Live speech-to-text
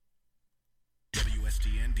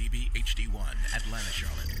1, Atlanta,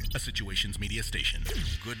 Charlotte, a Situations Media station.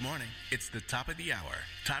 Good morning. It's the top of the hour.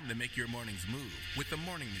 Time to make your mornings move with the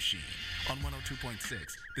Morning Machine on 102.6,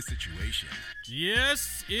 The Situation.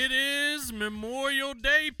 Yes, it is Memorial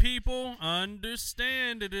Day, people.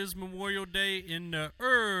 Understand it is Memorial Day in the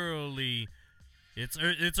early.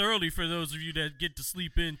 It's early for those of you that get to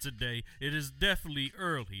sleep in today. It is definitely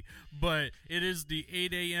early, but it is the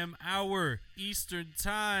 8 a.m. hour Eastern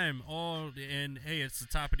time. And hey, it's the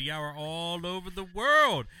top of the hour all over the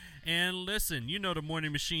world. And listen, you know the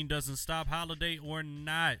Morning Machine doesn't stop, holiday or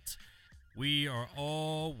not. We are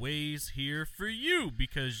always here for you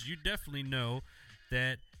because you definitely know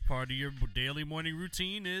that part of your daily morning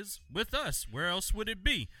routine is with us. Where else would it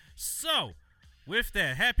be? So, with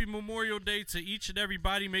that, happy Memorial Day to each and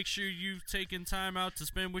everybody. Make sure you've taken time out to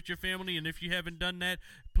spend with your family. And if you haven't done that,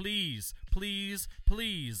 please, please,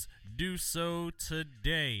 please do so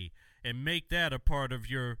today. And make that a part of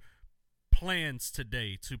your plans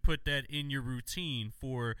today, to put that in your routine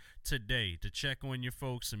for today, to check on your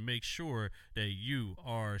folks and make sure that you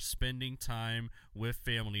are spending time with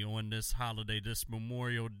family on this holiday, this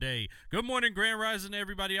Memorial Day. Good morning, Grand Rising,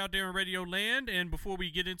 everybody out there in Radio Land. And before we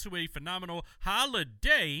get into a phenomenal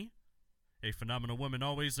holiday, a phenomenal woman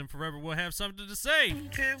always and forever will have something to say.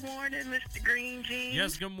 Good morning, Mr. Green Jeans.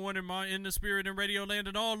 Yes, good morning, Ma, in the spirit and Radio Land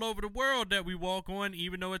and all over the world that we walk on.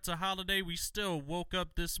 Even though it's a holiday, we still woke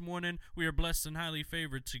up this morning. We are blessed and highly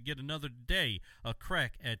favored to get another day, a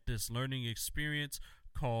crack at this learning experience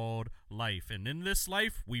called life. And in this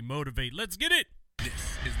life, we motivate. Let's get it. This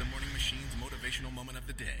is the Morning Machine's motivational moment of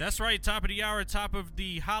the day. That's right, top of the hour, top of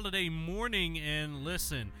the holiday morning. And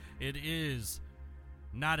listen, it is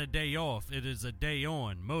not a day off, it is a day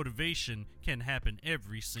on. Motivation can happen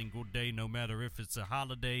every single day, no matter if it's a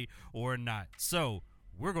holiday or not. So,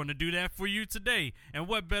 we're going to do that for you today. And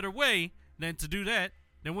what better way than to do that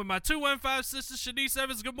than with my 215 sister, Shenice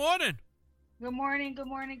Evans. Good morning. Good morning, good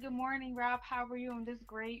morning, good morning, Rob. How are you on this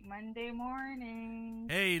great Monday morning?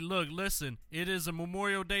 Hey, look, listen, it is a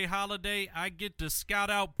Memorial Day holiday. I get to scout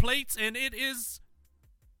out plates, and it is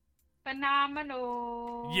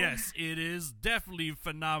phenomenal. Yes, it is definitely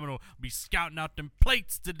phenomenal. Be scouting out them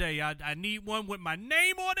plates today. I need one with my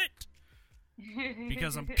name on it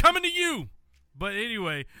because I'm coming to you. But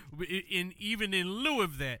anyway, even in lieu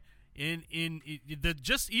of that,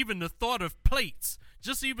 just even the thought of plates,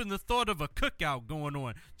 just even the thought of a cookout going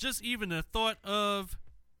on, just even the thought of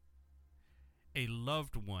a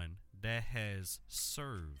loved one that has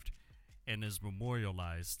served and is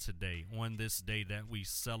memorialized today on this day that we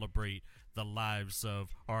celebrate the lives of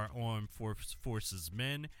our armed forces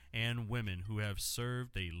men and women who have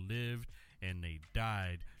served, they lived, and they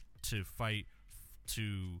died to fight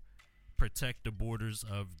to protect the borders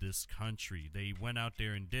of this country. They went out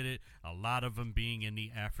there and did it, a lot of them being in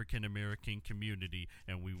the African American community,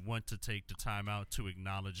 and we want to take the time out to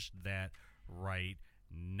acknowledge that right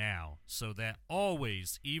now, so that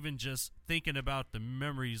always, even just thinking about the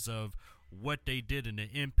memories of what they did and the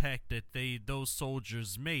impact that those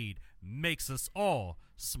soldiers made makes us all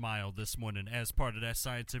smile this morning as part of that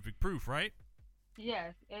scientific proof, right?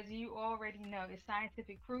 Yes, as you already know, it's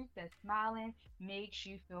scientific proof that smiling makes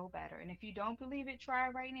you feel better. And if you don't believe it, try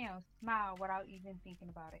it right now. Smile without even thinking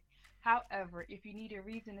about it. However, if you need a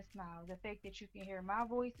reason to smile, the fact that you can hear my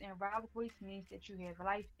voice and Rob's voice means that you have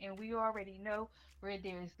life. And we already know where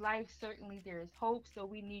there is life, certainly there is hope. So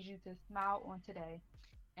we need you to smile on today.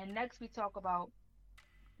 And next we talk about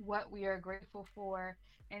what we are grateful for.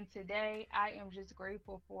 And today I am just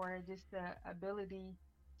grateful for just the ability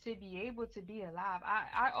to be able to be alive.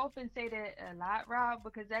 I often say that a lot, Rob,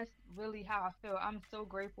 because that's really how I feel. I'm so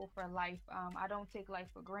grateful for life. I don't take life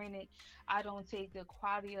for granted. I don't take the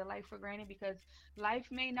quality of life for granted because life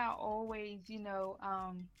may not always,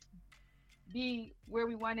 be where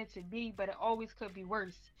we want it to be, but it always could be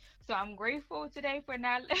worse. So I'm grateful today for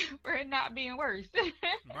it not being worse.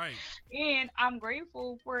 Right. And I'm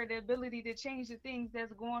grateful for the ability to change the things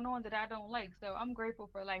that's going on that I don't like. So I'm grateful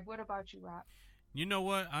for life. What about you, Rob? You know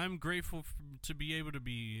what? I'm grateful to be able to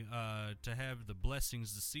have the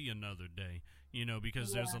blessings to see another day,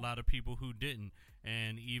 because there's a lot of people who didn't.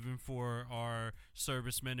 And even for our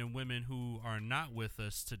servicemen and women who are not with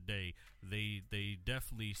us today, they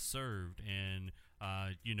definitely served. And,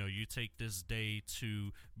 you take this day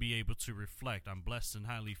to be able to reflect. I'm blessed and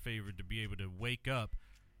highly favored to be able to wake up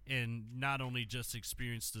and not only just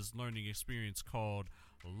experience this learning experience called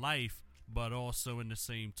life, but also in the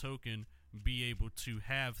same token, be able to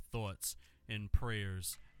have thoughts and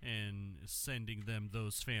prayers and sending them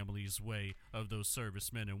those families' way of those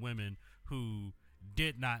servicemen and women who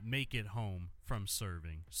did not make it home from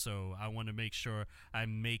serving. So I want to make sure I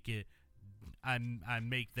make it I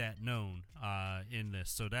make that known in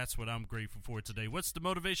this. So that's what I'm grateful for today. What's the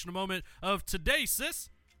motivational moment of today, sis?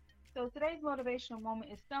 So today's motivational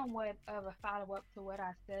moment is somewhat of a follow-up to what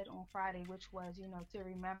I said on Friday, which was, to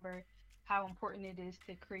remember how important it is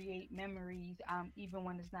to create memories, even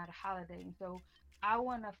when it's not a holiday. And so I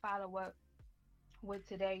want to follow up with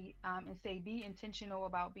today, and say, be intentional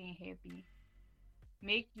about being happy.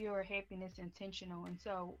 Make your happiness intentional. And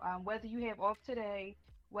so, whether you have off today,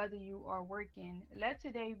 whether you are working, let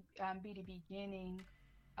today be the beginning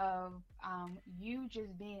of you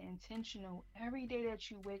just being intentional. Every day that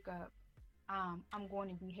you wake up, I'm going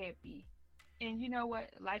to be happy. And you know what?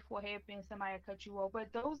 Life will happen. Somebody will cut you off.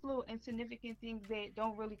 But those little insignificant things that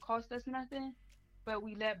don't really cost us nothing, but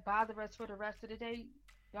we let bother us for the rest of the day.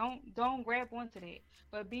 Don't grab onto that.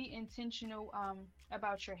 But be intentional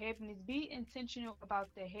about your happiness. Be intentional about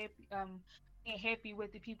the happy being happy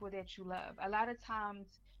with the people that you love. A lot of times,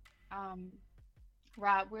 um,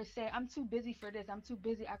 Rob, we're saying, I'm too busy for this. I'm too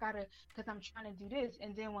busy. I gotta, because I'm trying to do this.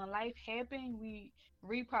 And then when life happened, we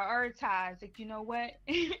reprioritize. Like, you know what?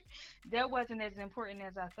 That wasn't as important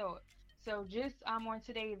as I thought. So just on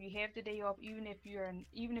today, if you have the day off, even if you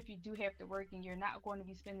do have to work and you're not going to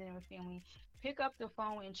be spending it with family, pick up the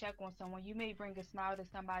phone and check on someone. You may bring a smile to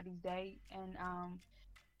somebody's day, and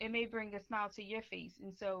it may bring a smile to your face.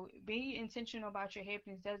 And so being intentional about your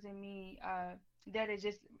happiness doesn't mean that it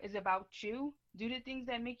just is about you. Do the things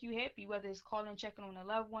that make you happy, whether it's calling, checking on a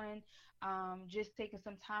loved one, just taking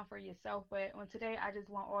some time for yourself. But on today, I just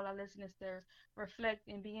want all our listeners to reflect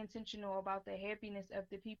and be intentional about the happiness of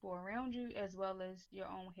the people around you as well as your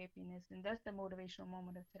own happiness. And that's the motivational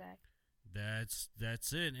moment of today. That's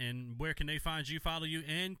it. And where can they find you, follow you,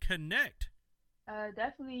 and connect?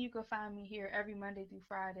 Definitely, you can find me here every Monday through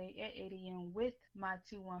Friday at 8 a.m. with my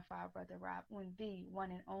 215 brother Rob on the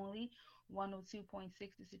one and only 102.6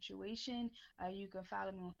 The Situation. You can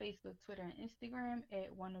follow me on Facebook, Twitter, and Instagram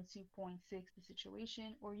at 102.6 The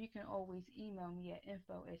Situation, or you can always email me at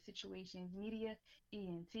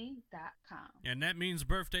info@situationsmediaent.com. And that means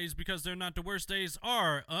birthdays, because they're not the worst days,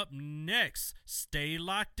 are up next. Stay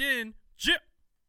locked in. Jip!